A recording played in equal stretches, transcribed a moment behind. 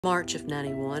March of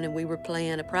 '91, and we were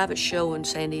playing a private show in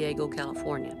San Diego,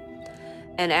 California.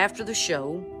 And after the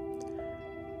show,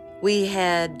 we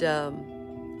had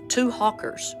two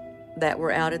hawkers that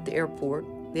were out at the airport,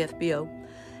 the FBO,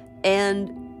 and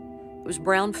it was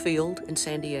Brown Field in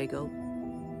San Diego.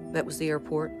 That was the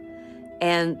airport.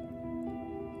 And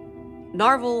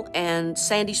Narvel and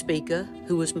Sandy Spica,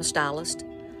 who was my stylist,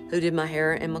 who did my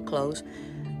hair and my clothes,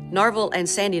 Narvel and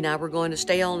Sandy and I were going to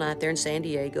stay all night there in San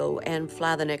Diego and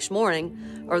fly the next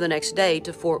morning or the next day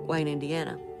to Fort Wayne,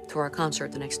 Indiana, for our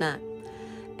concert the next night.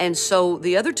 And so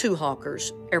the other two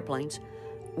Hawkers, airplanes,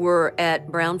 were at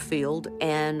Brown Field,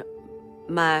 and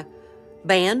my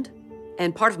band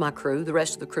and part of my crew, the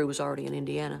rest of the crew was already in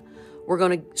Indiana, were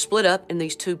going to split up in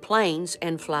these two planes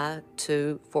and fly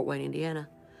to Fort Wayne, Indiana.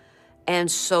 And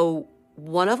so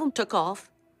one of them took off,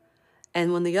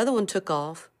 and when the other one took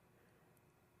off,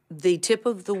 the tip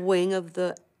of the wing of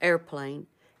the airplane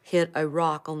hit a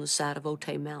rock on the side of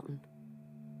Otay Mountain.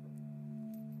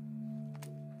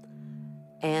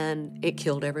 And it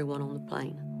killed everyone on the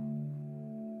plane.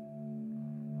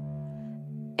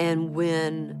 And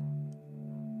when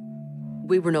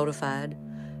we were notified,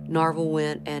 Narvel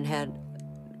went and had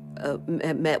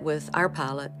met with our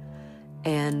pilot,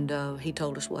 and he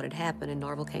told us what had happened, and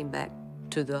Narvel came back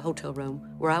to the hotel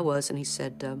room where I was, and he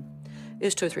said, it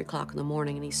was 2 or 3 o'clock in the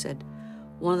morning, and he said,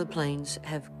 one of the planes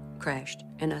have crashed.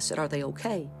 And I said, are they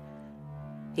okay?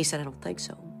 He said, I don't think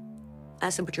so. I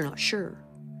said, but you're not sure?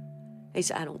 He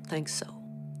said, I don't think so.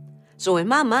 So in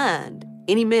my mind,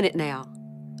 any minute now,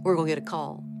 we're gonna get a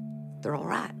call. They're all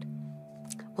right.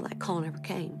 Well, that call never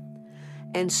came.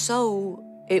 And so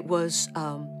it was,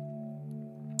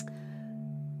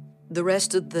 the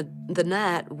rest of the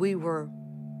night,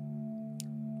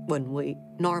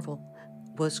 Narvel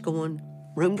was going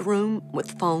room to room with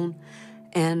the phone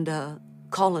and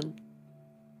calling.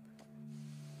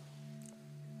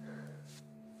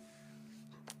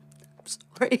 I'm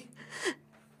sorry.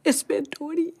 It's been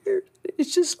 20 years.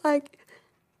 It's just like,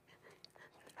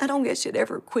 I don't guess it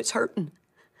ever quits hurting.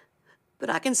 But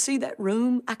I can see that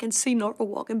room. I can see Narvel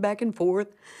walking back and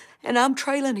forth, and I'm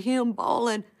trailing him,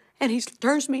 bawling, and he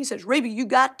turns to me and says, Reba, you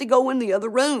got to go in the other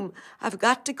room. I've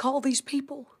got to call these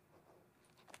people.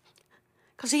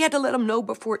 Because he had to let them know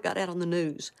before it got out on the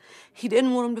news. He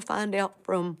didn't want them to find out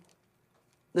from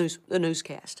the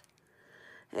newscast.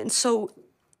 And so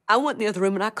I went in the other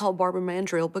room and I called Barbara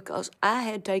Mandrell because I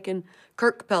had taken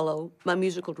Kurt Capello, my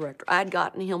musical director. I had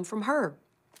gotten him from her.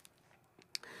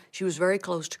 She was very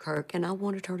close to Kirk, and I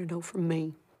wanted her to know from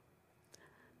me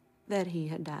that he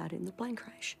had died in the plane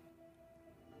crash.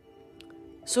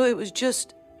 So it was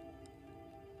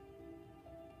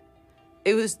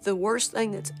the worst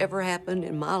thing that's ever happened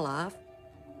in my life.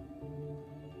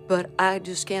 But I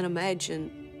just can't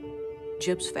imagine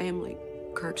Jim's family,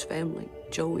 Kurt's family,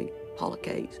 Joey, Paula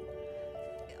Case,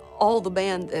 all the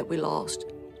band that we lost,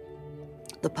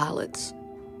 the pilots,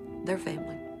 their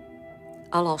family.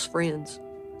 I lost friends.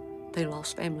 They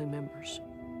lost family members.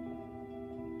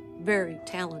 Very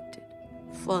talented,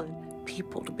 fun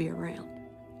people to be around.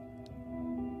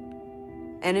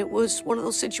 And it was one of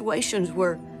those situations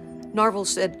where Narvel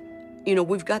said, you know,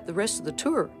 we've got the rest of the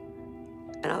tour.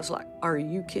 And I was like, are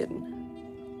you kidding?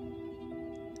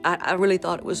 I really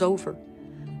thought it was over.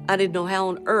 I didn't know how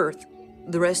on earth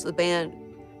the rest of the band,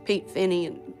 Pete Finney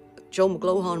and Joe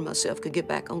McGlohan and myself, could get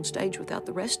back on stage without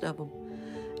the rest of them.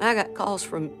 And I got calls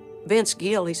from Vince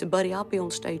Gill. He said, buddy, I'll be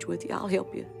on stage with you. I'll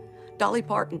help you. Dolly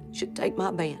Parton should take my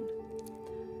band.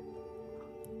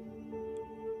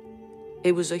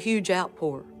 It was a huge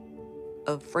outpour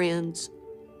of friends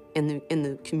in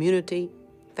the community,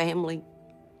 family,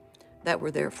 that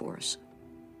were there for us.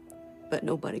 But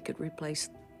nobody could replace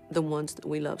the ones that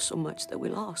we loved so much that we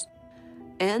lost.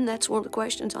 And that's one of the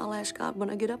questions I'll ask God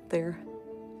when I get up there.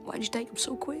 Why'd you take them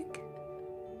so quick?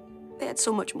 They had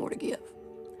so much more to give.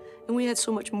 And we had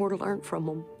so much more to learn from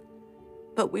them.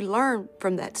 But we learned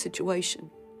from that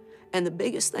situation. And the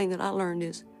biggest thing that I learned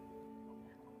is,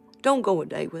 don't go a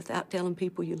day without telling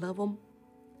people you love them.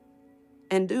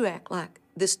 And do act like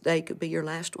this day could be your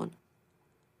last one.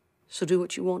 So do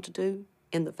what you want to do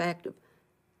in the fact of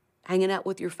hanging out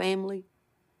with your family.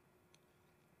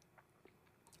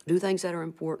 Do things that are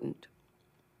important.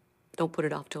 Don't put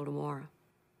it off till tomorrow.